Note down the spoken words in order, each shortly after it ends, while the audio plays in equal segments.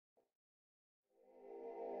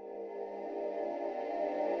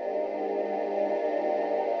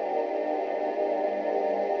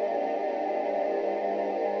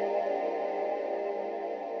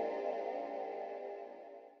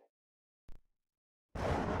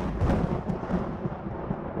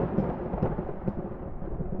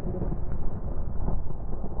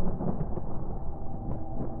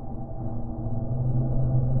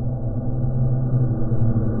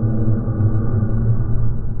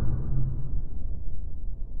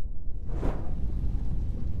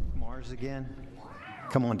again?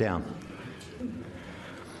 Come on down.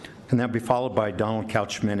 And that'll be followed by Donald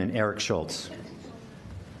Couchman and Eric Schultz.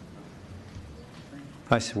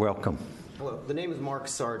 I said welcome. Hello, the name is Mark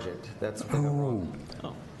Sargent. That's what I'm wrong.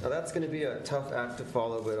 Oh. Now that's going to be a tough act to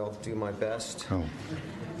follow, but I'll do my best. Oh.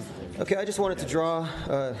 Okay, I just wanted to draw,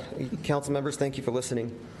 council members, thank you for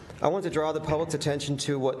listening. I wanted to draw the public's attention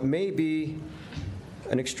to what may be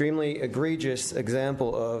an extremely egregious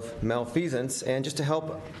example of malfeasance, and just to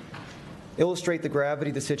help illustrate the gravity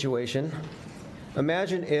of the situation,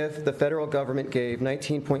 imagine if the federal government gave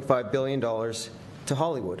 $19.5 billion to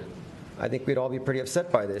Hollywood. I think we'd all be pretty upset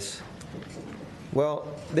by this. Well,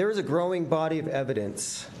 there is a growing body of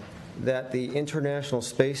evidence that the International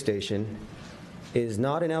Space Station is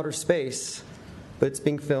not in outer space, but it's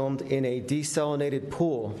being filmed in a desalinated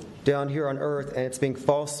pool down here on Earth, and it's being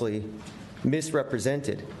falsely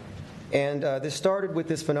misrepresented. And this started with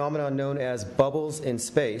this phenomenon known as bubbles in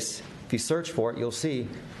space. If you search for it, you'll see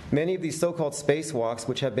many of these so-called spacewalks,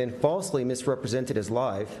 which have been falsely misrepresented as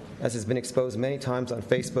live, as has been exposed many times on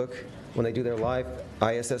Facebook when they do their live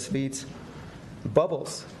ISS feeds.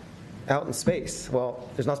 Bubbles out in space. Well,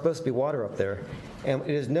 there's not supposed to be water up there. And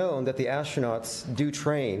it is known that the astronauts do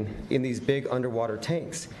train in these big underwater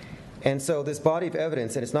tanks. And so this body of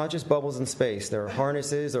evidence, and it's not just bubbles in space, there are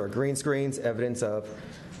harnesses or green screens, evidence of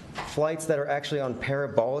flights that are actually on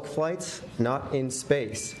parabolic flights, not in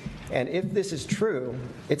space. And if this is true,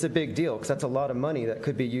 it's a big deal, because that's a lot of money that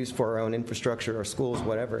could be used for our own infrastructure or schools,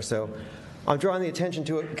 whatever. So I'm drawing the attention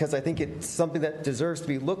to it because I think it's something that deserves to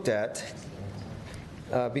be looked at.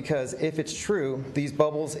 Because if it's true, these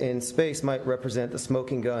bubbles in space might represent the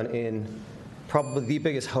smoking gun in probably the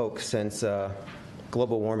biggest hoax since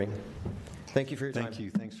global warming. Thank you for your time. Thank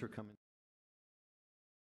you. Thanks for coming.